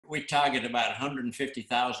we target about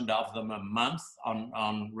 150,000 of them a month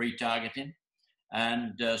on retargeting.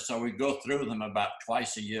 And so we go through them about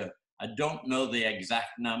twice a year. I don't know the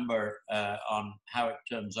exact number on how it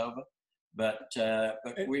turns over, but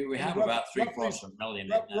we have about 3/4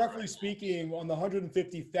 million. Roughly speaking, on the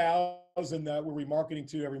 150,000 that we're remarketing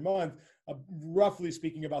to every month, roughly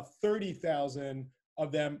speaking, about 30,000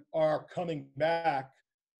 of them are coming back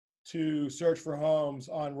to search for homes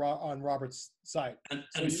on Robert's site.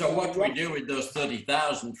 So what we do with those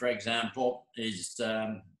 30,000, for example, is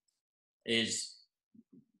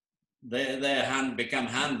they become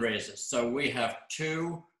hand raisers. So we have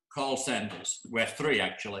 2 call centers. We have 3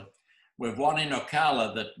 actually. We have one in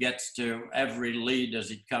Ocala that gets to every lead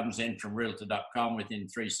as it comes in from Realtor.com within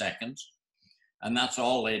 3 seconds. And that's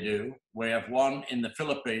all they do. We have one in the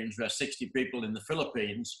Philippines. We have 60 people in the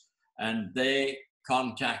Philippines, and they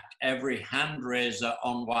contact every hand raiser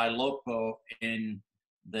on Ylopo in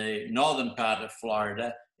the northern part of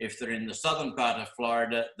Florida. If they're in the southern part of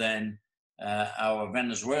Florida, then our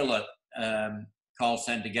Venezuela call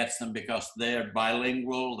center gets them because they're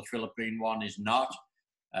bilingual. The Philippine one is not.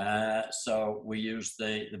 So we use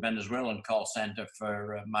the Venezuelan call center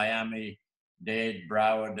for Miami, Dade,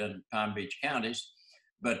 Broward, and Palm Beach counties.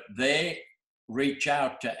 But they reach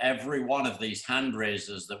out to every one of these hand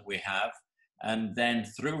raisers that we have. And then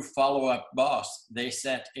through Follow-Up Boss, they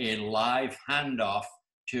set a live handoff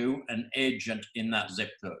to an agent in that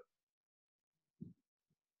zip code.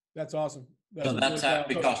 That's awesome. That's how,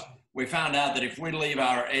 because we found out that if we leave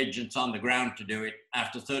our agents on the ground to do it,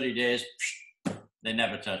 after 30 days, they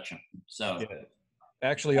never touch them. So, yeah.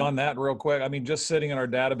 Actually, on that real quick, I mean, just sitting in our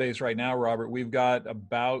database right now, Robert, we've got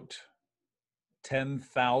about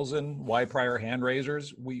 10,000 Y-Prior hand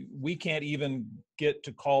raisers. We can't even get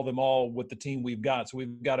to call them all with the team we've got. So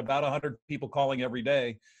we've got about 100 people calling every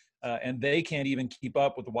day, and they can't even keep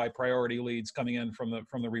up with the Y-Priority leads coming in from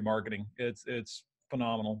the remarketing. It's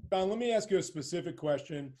phenomenal. John, let me ask you a specific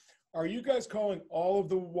question. Are you guys calling all of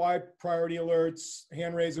the Y-Priority alerts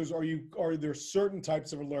hand raisers, or are there certain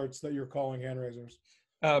types of alerts that you're calling hand raisers?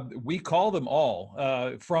 We call them all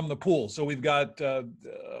from the pool. So we've got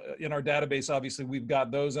in our database, obviously, we've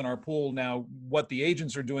got those in our pool. Now, what the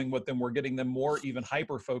agents are doing with them, we're getting them more even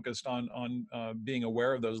hyper-focused on being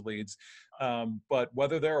aware of those leads. But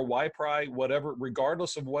whether they're a Y-Pri, whatever,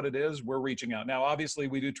 regardless of what it is, we're reaching out. Now, obviously,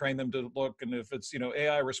 we do train them to look, and if it's,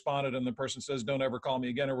 AI responded and the person says, don't ever call me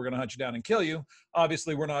again or we're going to hunt you down and kill you,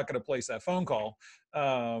 obviously, we're not going to place that phone call.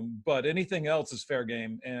 But anything else is fair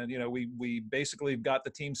game. And, we basically got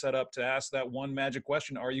the team set up to ask that one magic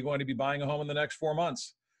question: are you going to be buying a home in the next 4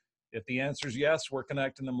 months? If the answer is yes, we're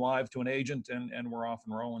connecting them live to an agent and we're off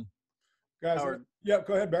and rolling. Guys, yeah,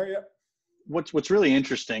 go ahead, Barry. Yeah. What's really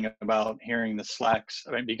interesting about hearing the Slacks,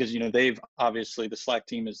 because, they've obviously, the Slack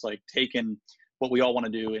team has taken what we all want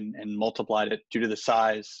to do and multiplied it due to the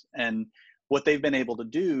size. And what they've been able to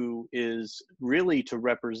do is really to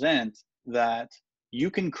represent that you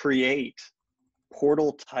can create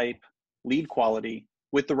portal type lead quality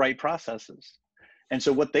with the right processes. And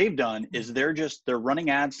so what they've done is they're running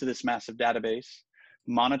ads to this massive database,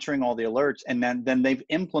 monitoring all the alerts, and then they've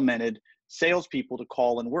implemented salespeople to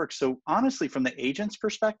call and work. So honestly, from the agent's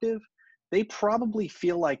perspective, they probably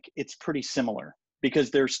feel like it's pretty similar because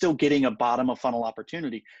they're still getting a bottom of funnel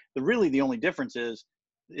opportunity. The only difference is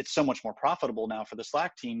it's so much more profitable now for the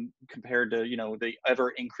Slack team compared to, the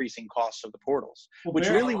ever increasing costs of the portals, which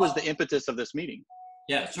really was the impetus of this meeting.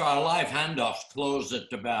 Yeah, so our live handoffs close at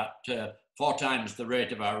about 4 times the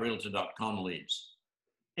rate of our Realtor.com leads.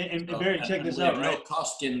 And Barry, check this out. We have no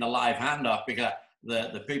cost in the live handoff because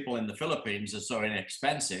the people in the Philippines are so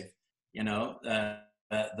inexpensive,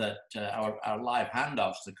 that our live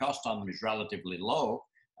handoffs, the cost on them is relatively low,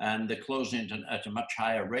 and they're closing at a much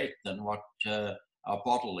higher rate than what our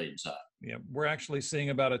portal leads are. Yeah, we're actually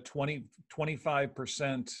seeing about a 25%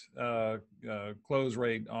 close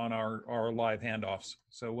rate on our live handoffs.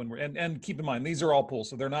 So when and keep in mind, these are all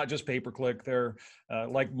pools. So they're not just pay-per-click. They're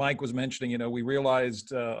like Mike was mentioning, we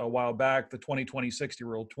realized a while back the 20-20-60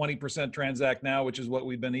 rule, 20% transact now, which is what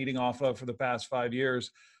we've been eating off of for the past 5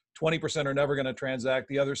 years. 20% are never going to transact.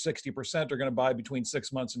 The other 60% are going to buy between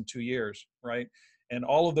 6 months and 2 years, right? And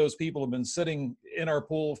all of those people have been sitting in our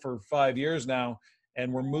pool for 5 years now,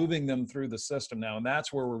 and we're moving them through the system now. And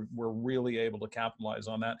that's where we're really able to capitalize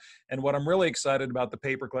on that. And what I'm really excited about the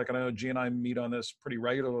pay-per-click, and I know G and I meet on this pretty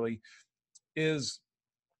regularly, is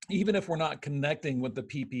even if we're not connecting with the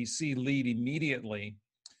PPC lead immediately,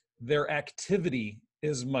 their activity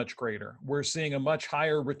is much greater. We're seeing a much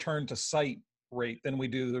higher return to site rate than we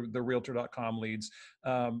do the realtor.com leads.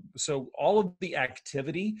 So all of the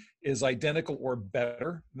activity is identical or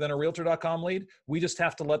better than a realtor.com lead. We just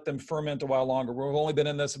have to let them ferment a while longer. We've only been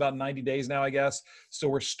in this about 90 days now, I guess. So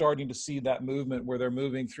we're starting to see that movement where they're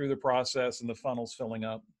moving through the process and the funnel's filling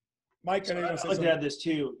up. Mike, So I'd like to add this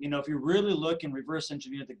too. You know, if you really look and reverse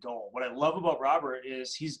engineer the goal, what I love about Robert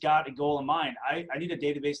is he's got a goal in mind. I need a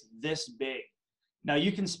database this big. Now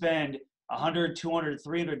you can spend $100, $200,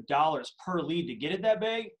 $300 per lead to get it that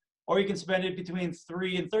big, or you can spend it between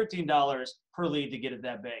 $3 and $13 per lead to get it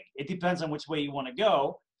that big. It depends on which way you want to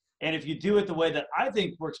go. And if you do it the way that I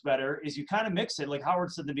think works better is you kind of mix it, like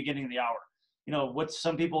Howard said at the beginning of the hour. You know, what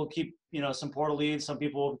some people keep, you know, some portal leads, some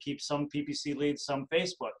people keep some PPC leads, some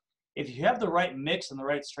Facebook. If you have the right mix and the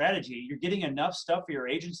right strategy, you're getting enough stuff for your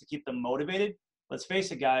agents to keep them motivated. Let's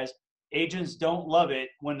face it, guys, agents don't love it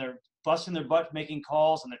when they're busting their butt making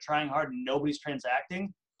calls and they're trying hard and nobody's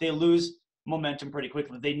transacting. They lose momentum pretty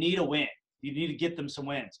quickly. They need a win. You need to get them some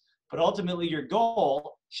wins. But ultimately, your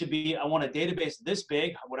goal should be, I want a database this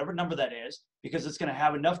big, whatever number that is, because it's going to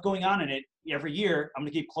have enough going on in it every year. I'm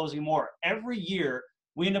going to keep closing more. Every year,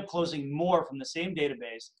 we end up closing more from the same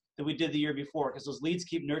database that we did the year before, because those leads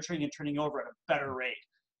keep nurturing and turning over at a better rate.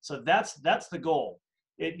 So that's the goal.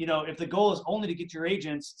 You know, if the goal is only to get your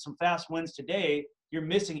agents some fast wins today, you're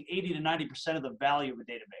missing 80 to 90% of the value of a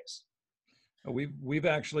database. We've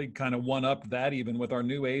actually kind of one-upped that even with our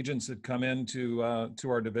new agents that come into to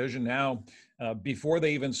our division now. Before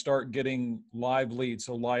they even start getting live leads,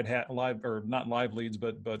 so live or not live leads,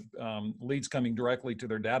 but leads coming directly to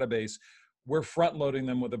their database, we're front-loading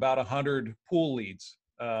them with about 100 pool leads.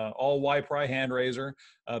 All YPRI hand raiser.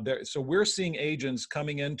 So we're seeing agents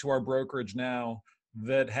coming into our brokerage now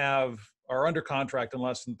that are under contract in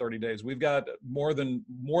less than 30 days. We've got more than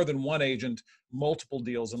one agent, multiple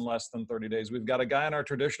deals in less than 30 days. We've got a guy in our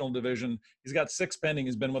traditional division. He's got 6 pending.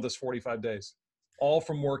 He's been with us 45 days, all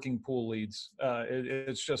from working pool leads.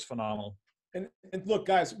 It's just phenomenal. And look,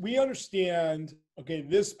 guys, we understand, okay,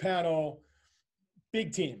 this panel,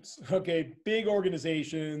 big teams, okay, big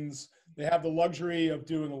organizations. They have the luxury of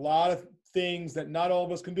doing a lot of things that not all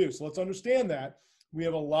of us can do. So let's understand that. We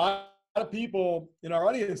have a lot of people in our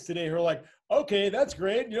audience today who are like, okay, that's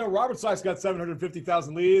great. You know, Robert Slack's got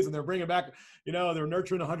 750,000 leads and they're bringing back, you know, they're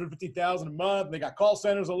nurturing 150,000 a month. And they got call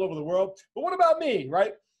centers all over the world. But what about me,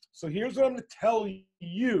 right? So here's what I'm going to tell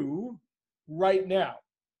you right now.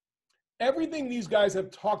 Everything these guys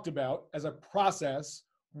have talked about as a process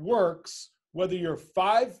works, whether you're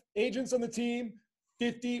 5 agents on the team,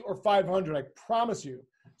 50 or 500, I promise you.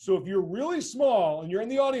 So if you're really small and you're in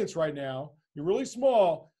the audience right now, you're really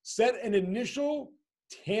small, set an initial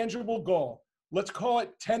tangible goal. Let's call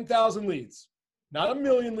it 10,000 leads. Not 1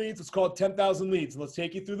 million leads, let's call it 10,000 leads. Let's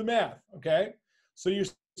take you through the math, okay? So you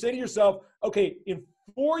say to yourself, okay, in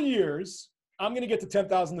 4 years, I'm gonna get to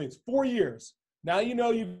 10,000 leads, 4 years. Now you know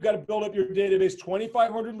you've got to build up your database,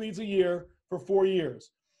 2,500 leads a year for 4 years.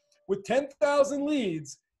 With 10,000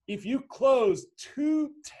 leads, if you close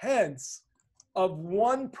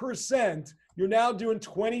 0.2%, you're now doing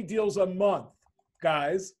 20 deals a month,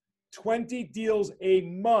 guys. 20 deals a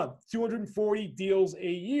month, 240 deals a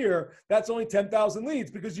year. That's only 10,000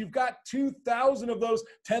 leads because you've got 2,000 of those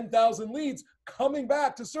 10,000 leads coming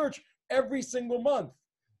back to search every single month.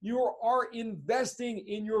 You are investing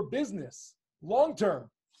in your business long-term,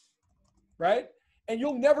 right? And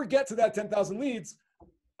you'll never get to that 10,000 leads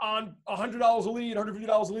on $100 a lead,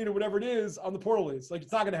 $150 a lead, or whatever it is on the portal leads. Like,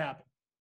 it's not going to happen.